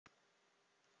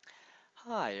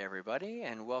Hi everybody,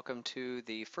 and welcome to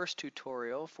the first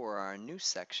tutorial for our new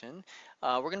section.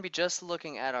 We're going to be just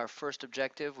looking at our first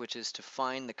objective, which is to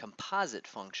find the composite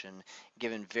function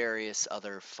given various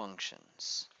other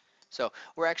functions. So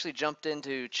we're actually jumped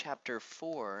into chapter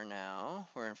 4 now.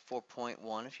 We're in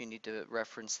 4.1 if you need to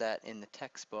reference that in the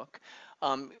textbook.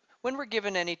 When we're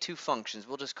given any two functions,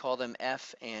 we'll just call them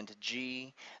f and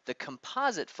g. The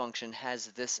composite function has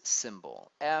this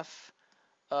symbol, f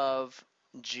of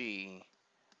g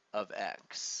of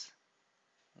x.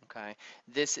 Okay,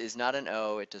 this is not an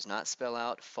O, it does not spell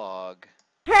out fog.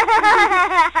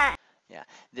 Yeah,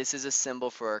 this is a symbol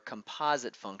for a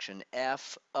composite function,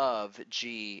 f of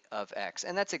g of x.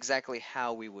 And that's exactly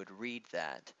how we would read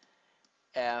that,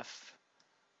 f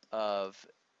of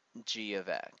g of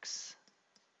x.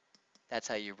 That's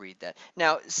how you read that.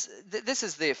 Now, this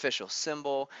is the official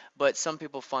symbol, but some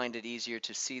people find it easier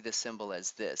to see the symbol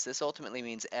as this. This ultimately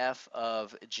means f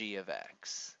of g of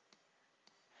x.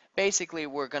 Basically,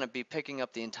 we're going to be picking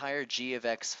up the entire g of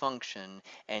x function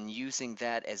and using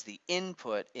that as the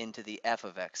input into the f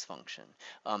of x function.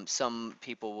 Some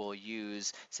people will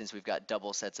use, since we've got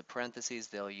double sets of parentheses,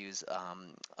 they'll use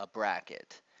a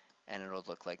bracket, and it'll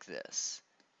look like this.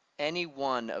 Any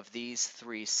one of these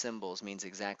three symbols means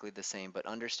exactly the same, but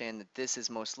understand that this is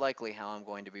most likely how I'm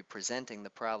going to be presenting the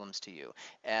problems to you,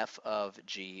 f of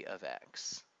g of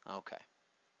x. Okay.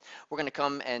 We're going to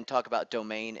come and talk about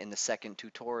domain in the second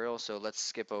tutorial, so let's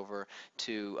skip over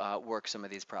to work some of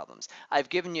these problems. I've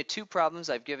given you two problems.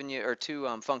 I've given you, or two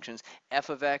functions, f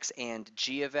of x and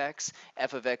g of x.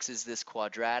 F of x is this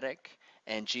quadratic,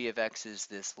 and g of x is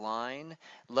this line.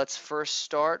 Let's first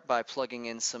start by plugging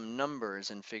in some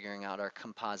numbers and figuring out our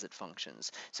composite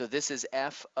functions. So this is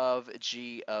f of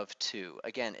g of 2.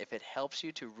 Again, if it helps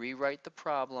you to rewrite the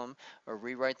problem or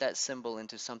rewrite that symbol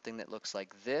into something that looks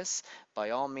like this, by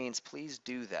all means, please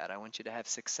do that. I want you to have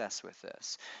success with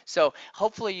this. So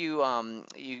hopefully you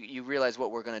realize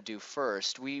what we're going to do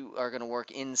first. We are going to work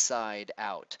inside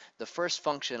out. The first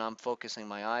function I'm focusing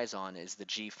my eyes on is the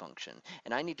g function,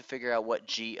 and I need to figure out what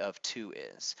g of 2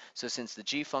 is. So since the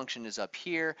g function is up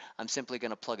here, I'm simply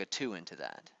going to plug a 2 into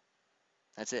that.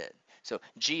 That's it. So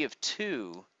g of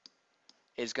 2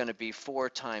 is going to be 4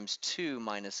 times 2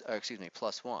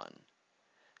 plus 1.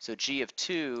 So g of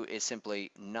 2 is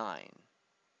simply 9.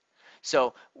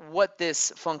 So what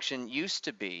this function used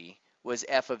to be was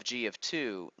f of g of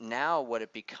 2. Now what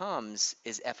it becomes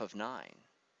is f of 9.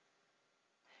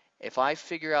 If I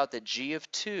figure out that g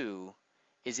of 2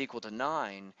 is equal to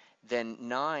 9, then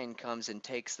 9 comes and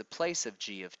takes the place of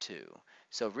g of 2.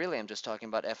 So really I'm just talking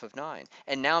about f of 9.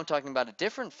 And now I'm talking about a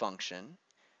different function,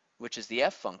 which is the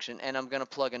f function, and I'm going to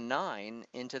plug a 9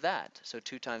 into that. So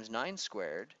 2 times 9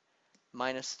 squared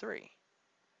minus 3.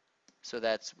 So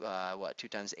that's, 2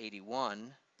 times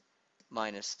 81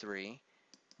 minus 3,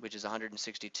 which is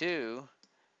 162,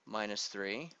 minus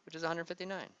 3, which is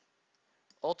 159.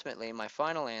 Ultimately, my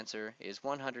final answer is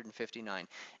 159.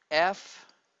 F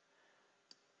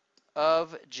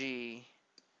of g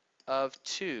of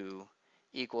 2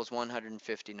 equals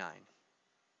 159.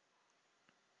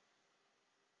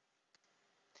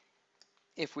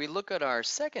 If we look at our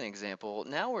second example,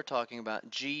 now we're talking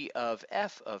about g of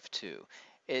f of 2.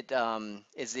 It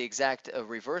is the exact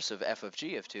reverse of f of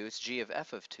g of 2. It's g of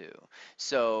f of 2.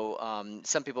 So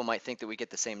some people might think that we get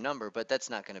the same number, but that's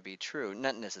not going to be true,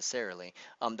 not necessarily.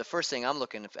 The first thing I'm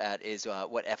looking at is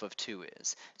what f of 2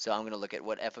 is. So I'm going to look at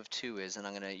what f of 2 is, and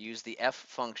I'm going to use the f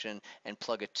function and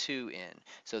plug a 2 in.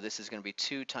 So this is going to be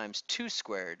 2 times 2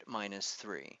 squared minus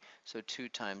 3. So 2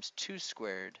 times 2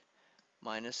 squared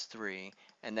minus 3,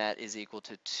 and that is equal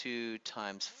to 2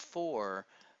 times 4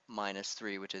 minus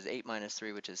 3, which is 8 minus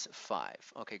 3, which is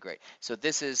 5. Okay, great. So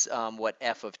this is what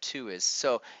f of 2 is.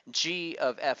 So g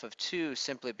of f of 2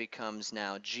 simply becomes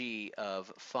now g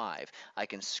of 5. I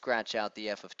can scratch out the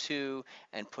f of 2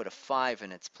 and put a 5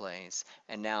 in its place,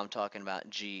 and now I'm talking about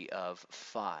g of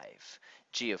 5.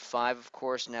 G of 5, of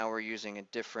course, now we're using a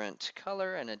different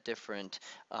color and a different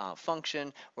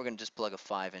function. We're going to just plug a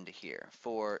 5 into here.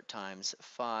 4 times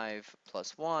 5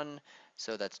 plus 1,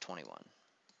 so that's 21.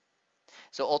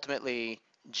 So ultimately,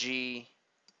 g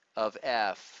of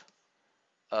f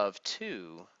of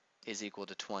 2 is equal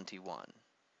to 21.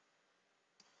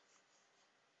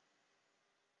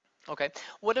 Okay,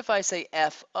 what if I say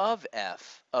f of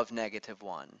negative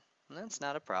 1? That's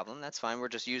not a problem. That's fine. We're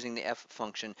just using the f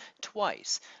function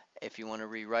twice. If you want to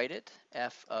rewrite it,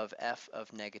 f of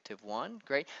negative 1,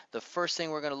 great. The first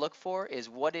thing we're going to look for is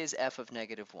what is f of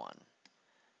negative 1?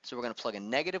 So we're going to plug a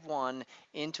negative 1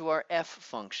 into our f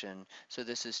function. So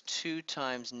this is 2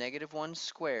 times negative 1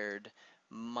 squared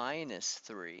minus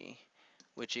 3,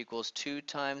 which equals 2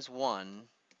 times 1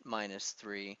 minus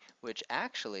 3, which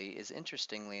actually is,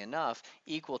 interestingly enough,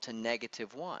 equal to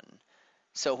negative 1.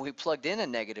 So we plugged in a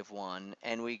negative 1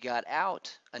 and we got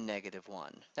out a negative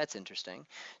 1. That's interesting.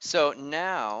 So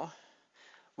now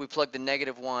we plug the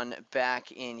negative 1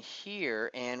 back in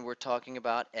here and we're talking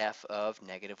about f of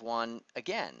negative 1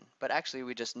 again. But actually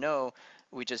we just know,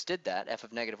 we just did that, f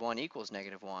of negative 1 equals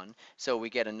negative 1. So we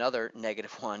get another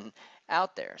negative 1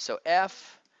 out there. So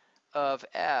f of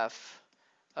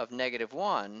negative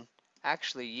 1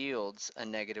 actually yields a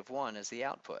negative 1 as the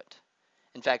output.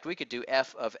 In fact, we could do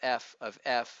f of f of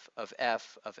f of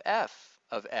f of f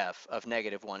of f of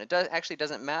negative 1. It actually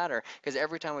doesn't matter because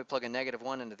every time we plug a negative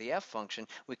 1 into the f function,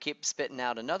 we keep spitting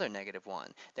out another negative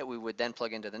 1 that we would then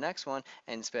plug into the next one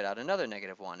and spit out another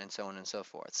negative 1 and so on and so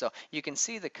forth. So you can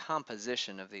see the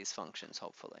composition of these functions,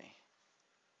 hopefully.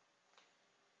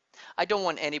 I don't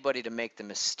want anybody to make the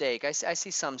mistake. I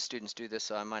see some students do this,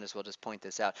 so I might as well just point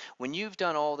this out. When you've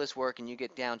done all this work and you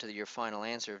get down to your final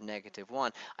answer of negative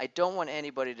 1, I don't want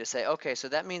anybody to say, okay, so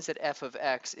that means that f of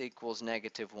x equals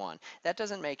negative 1. That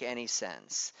doesn't make any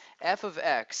sense. F of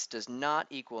x does not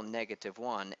equal negative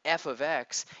 1. F of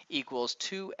x equals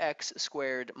 2x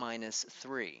squared minus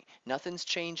 3. Nothing's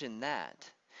changing that.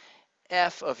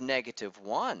 F of negative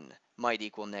 1 might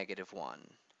equal negative 1.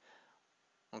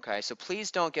 Okay, so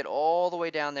please don't get all the way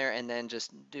down there and then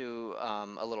just do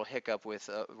a little hiccup with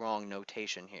wrong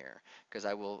notation here, because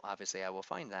obviously I will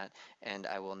find that, and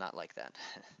I will not like that.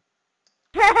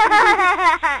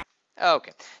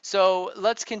 Okay, so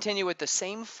let's continue with the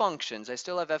same functions. I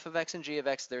still have f of x and g of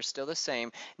x. They're still the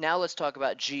same. Now let's talk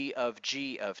about g of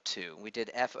 2. We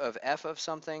did f of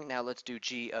something. Now let's do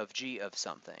g of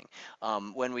something.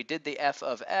 When we did the f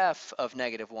of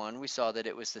negative 1, we saw that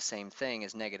it was the same thing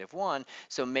as negative 1.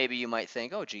 So maybe you might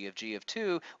think, oh, g of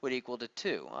 2 would equal to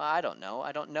 2. Well, I don't know.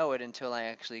 I don't know it until I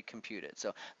actually compute it.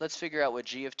 So let's figure out what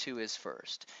g of 2 is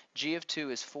first. G of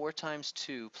 2 is 4 times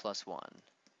 2 plus 1.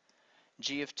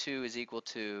 G of 2 is equal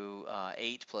to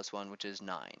 8 plus 1, which is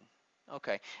 9.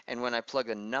 Okay, and when I plug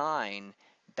a 9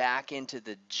 back into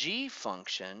the g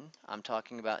function, I'm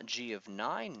talking about g of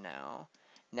 9 now.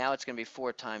 Now it's going to be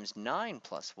 4 times 9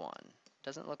 plus 1.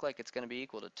 Doesn't look like it's going to be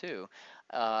equal to 2.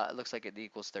 It looks like it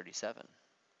equals 37.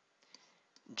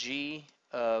 G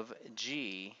of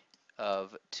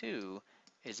 2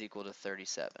 is equal to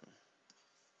 37.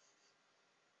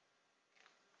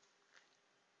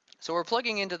 So we're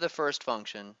plugging into the first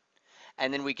function,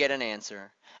 and then we get an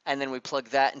answer, and then we plug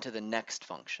that into the next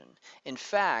function. In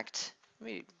fact, let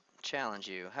me challenge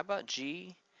you. How about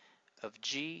g of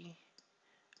g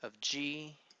of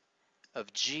g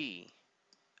of g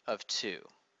of 2?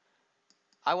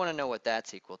 I want to know what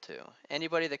that's equal to.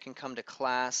 Anybody that can come to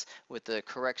class with the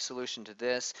correct solution to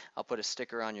this, I'll put a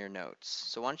sticker on your notes.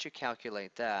 So why don't you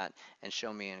calculate that and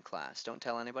show me in class. Don't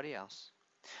tell anybody else.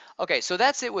 Okay, so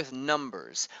that's it with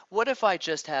numbers. What if I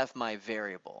just have my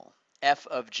variable, f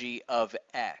of g of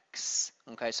x?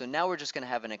 Okay, so now we're just going to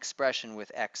have an expression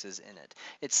with x's in it.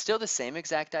 It's still the same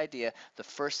exact idea. The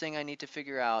first thing I need to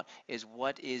figure out is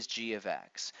what is g of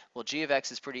x? Well, g of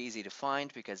x is pretty easy to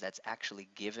find because that's actually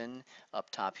given up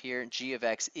top here. G of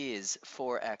x is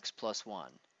 4x plus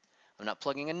 1. I'm not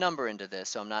plugging a number into this,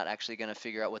 so I'm not actually going to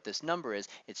figure out what this number is.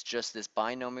 It's just this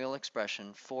binomial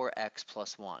expression, 4x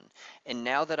plus 1. And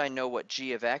now that I know what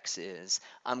g of x is,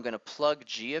 I'm going to plug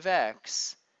g of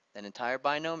x, that entire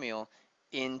binomial,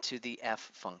 into the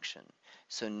f function.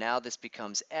 So now this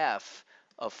becomes f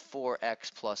of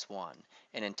 4x plus 1.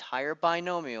 An entire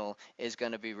binomial is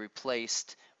going to be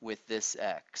replaced with this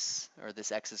x, or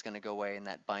this x is going to go away and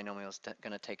that binomial is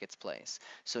going to take its place.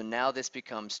 So now this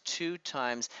becomes 2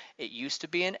 times, it used to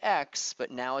be an x,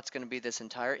 but now it's going to be this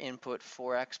entire input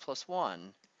 4x plus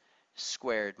 1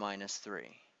 squared minus 3.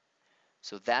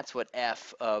 So that's what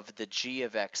f of the g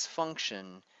of x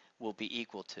function will be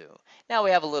equal to. Now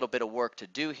we have a little bit of work to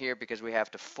do here because we have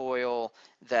to FOIL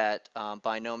that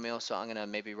binomial, so I'm going to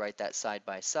maybe write that side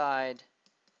by side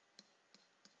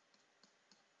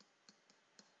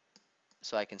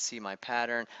so I can see my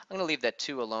pattern. I'm going to leave that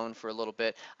 2 alone for a little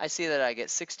bit. I see that I get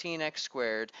 16x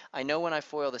squared. I know when I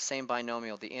FOIL the same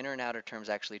binomial, the inner and outer terms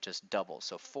actually just double.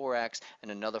 So 4x and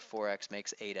another 4x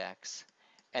makes 8x.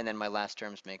 And then my last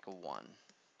terms make a 1.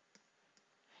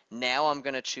 Now I'm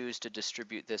going to choose to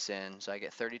distribute this in. So I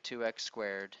get 32x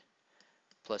squared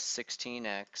plus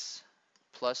 16x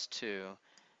plus 2,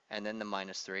 and then the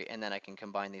minus 3. And then I can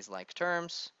combine these like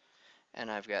terms. And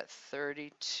I've got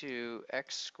 32x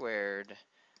squared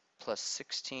plus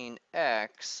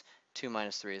 16x. 2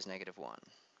 minus 3 is negative 1.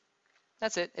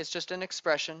 That's it. It's just an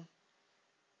expression.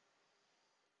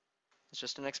 It's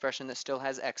just an expression that still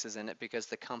has x's in it because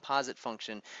the composite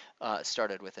function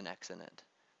started with an x in it.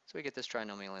 So we get this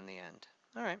trinomial in the end.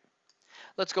 All right.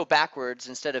 Let's go backwards.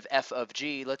 Instead of f of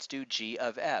g, let's do g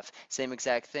of f. Same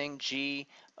exact thing, g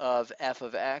of f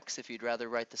of x. If you'd rather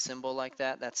write the symbol like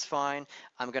that, that's fine.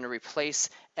 I'm going to replace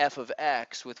f of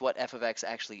x with what f of x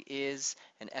actually is,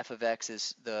 and f of x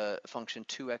is the function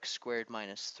 2x squared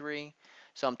minus 3.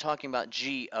 So I'm talking about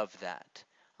g of that.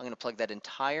 I'm going to plug that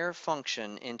entire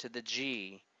function into the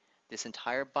g, this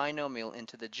entire binomial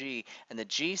into the g, and the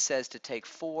g says to take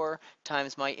 4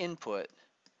 times my input,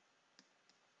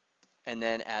 and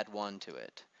then add 1 to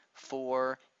it.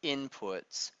 4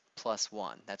 inputs plus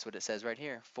 1. That's what it says right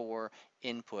here. 4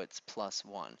 inputs plus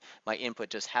 1. My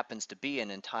input just happens to be an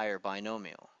entire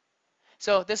binomial.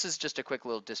 So this is just a quick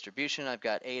little distribution. I've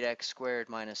got 8x squared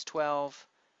minus 12,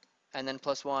 and then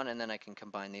plus 1, and then I can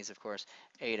combine these, of course.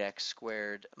 8x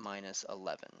squared minus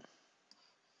 11.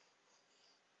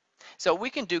 So we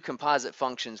can do composite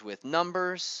functions with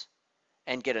numbers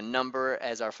and get a number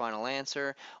as our final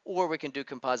answer, or we can do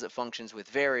composite functions with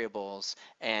variables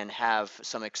and have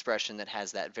some expression that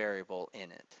has that variable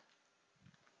in it.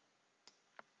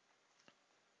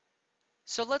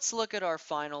 So let's look at our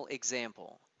final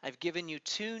example. I've given you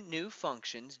two new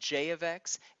functions, j of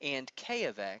x and k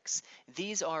of x.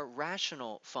 These are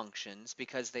rational functions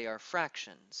because they are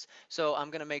fractions. So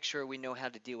I'm going to make sure we know how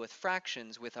to deal with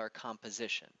fractions with our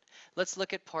composition. Let's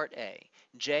look at part A,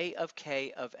 j of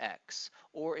k of x.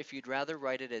 Or if you'd rather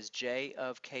write it as j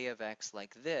of k of x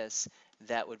like this,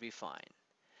 that would be fine.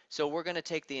 So we're going to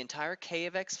take the entire k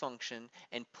of x function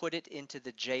and put it into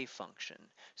the j function.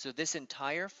 So this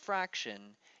entire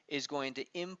fraction is going to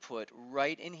input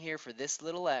right in here for this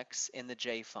little x in the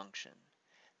j function.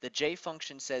 The j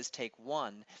function says take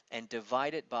 1 and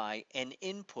divide it by an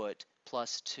input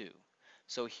plus 2.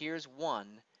 So here's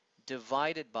 1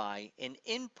 divided by an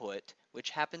input, which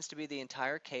happens to be the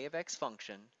entire k of x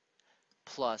function,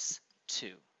 plus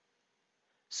 2.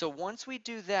 So once we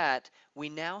do that, we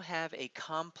now have a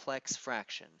complex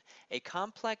fraction. A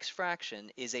complex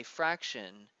fraction is a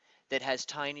fraction that has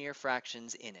tinier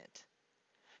fractions in it.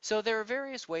 So there are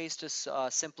various ways to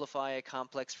simplify a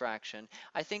complex fraction.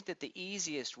 I think that the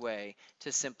easiest way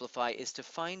to simplify is to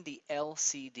find the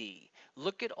LCD.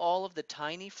 Look at all of the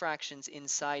tiny fractions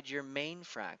inside your main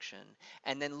fraction,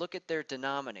 and then look at their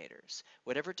denominators.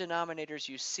 Whatever denominators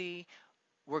you see,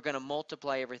 we're going to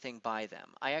multiply everything by them.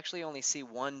 I actually only see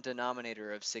one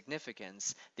denominator of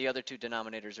significance. The other two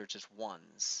denominators are just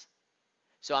ones.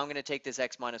 So I'm going to take this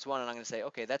x minus 1 and I'm going to say,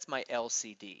 okay, that's my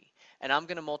LCD. And I'm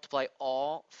going to multiply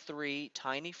all three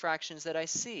tiny fractions that I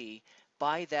see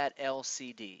by that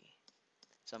LCD.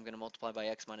 So I'm going to multiply by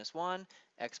x minus 1,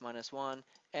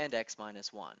 and x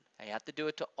minus 1. I have to do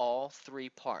it to all three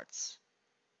parts.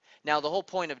 Now, the whole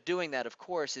point of doing that, of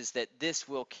course, is that this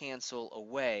will cancel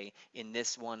away in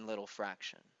this one little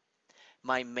fraction.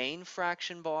 My main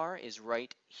fraction bar is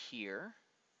right here.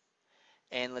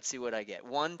 And let's see what I get.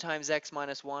 1 times x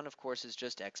minus 1, of course, is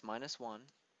just x minus 1.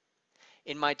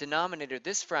 In my denominator,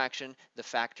 this fraction, the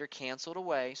factor canceled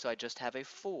away, so I just have a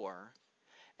 4.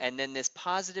 And then this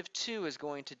positive 2 is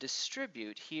going to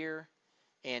distribute here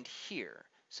and here.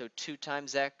 So 2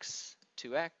 times x,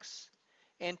 2x,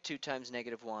 and 2 times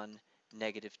negative 1,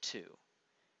 negative 2.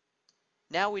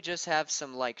 Now we just have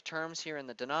some like terms here in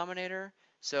the denominator.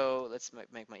 So let's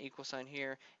make my equal sign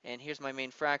here. And here's my main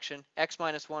fraction. X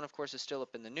minus 1, of course, is still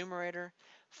up in the numerator.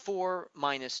 4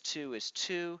 minus 2 is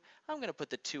 2. I'm going to put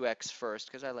the 2x first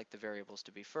because I like the variables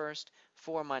to be first.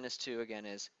 4 minus 2, again,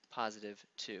 is positive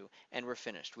 2. And we're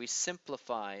finished. We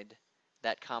simplified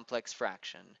that complex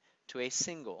fraction to a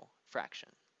single fraction.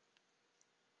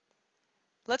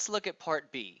 Let's look at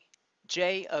part B,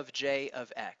 j of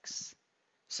x.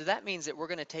 So that means that we're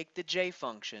going to take the j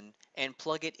function and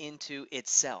plug it into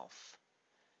itself.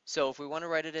 So if we want to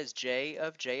write it as j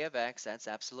of x, that's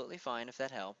absolutely fine if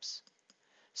that helps.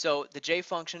 So the j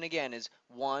function again is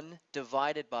 1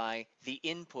 divided by the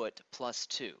input plus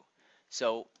 2.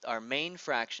 So our main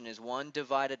fraction is 1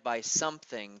 divided by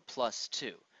something plus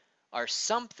 2. Our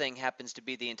something happens to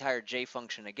be the entire j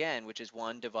function again, which is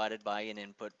 1 divided by an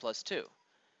input plus 2.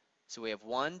 So we have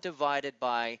 1 divided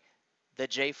by the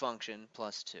j function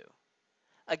plus 2.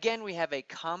 Again, we have a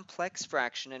complex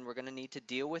fraction, and we're going to need to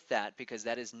deal with that because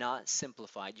that is not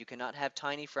simplified. You cannot have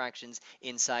tiny fractions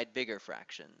inside bigger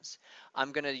fractions.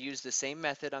 I'm going to use the same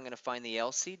method. I'm going to find the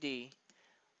LCD.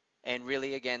 And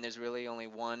really, again, there's really only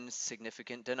one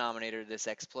significant denominator, this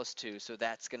x plus 2, so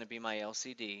that's going to be my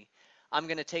LCD. I'm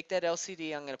going to take that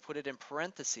LCD, I'm going to put it in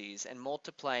parentheses, and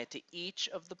multiply it to each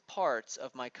of the parts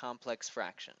of my complex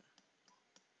fraction.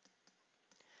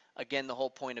 Again, the whole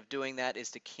point of doing that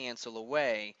is to cancel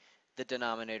away the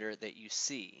denominator that you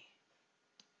see.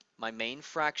 My main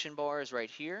fraction bar is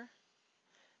right here.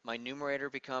 My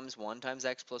numerator becomes 1 times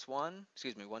x plus 1,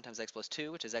 1 times x plus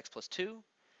 2, which is x plus 2.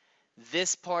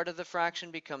 This part of the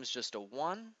fraction becomes just a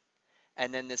 1,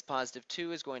 and then this positive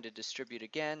 2 is going to distribute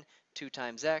again, 2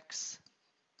 times x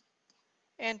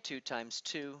and 2 times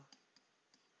 2.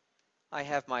 I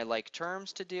have my like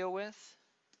terms to deal with.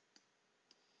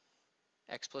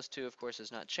 X plus 2, of course, is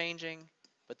not changing,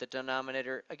 but the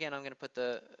denominator, again, I'm going to put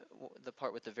the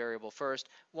part with the variable first.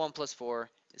 1 plus 4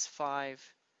 is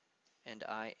 5, and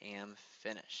I am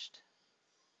finished.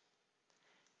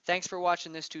 Thanks for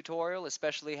watching this tutorial,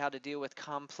 especially how to deal with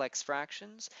complex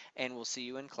fractions, and we'll see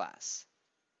you in class.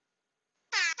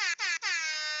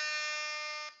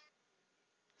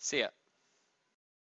 See ya.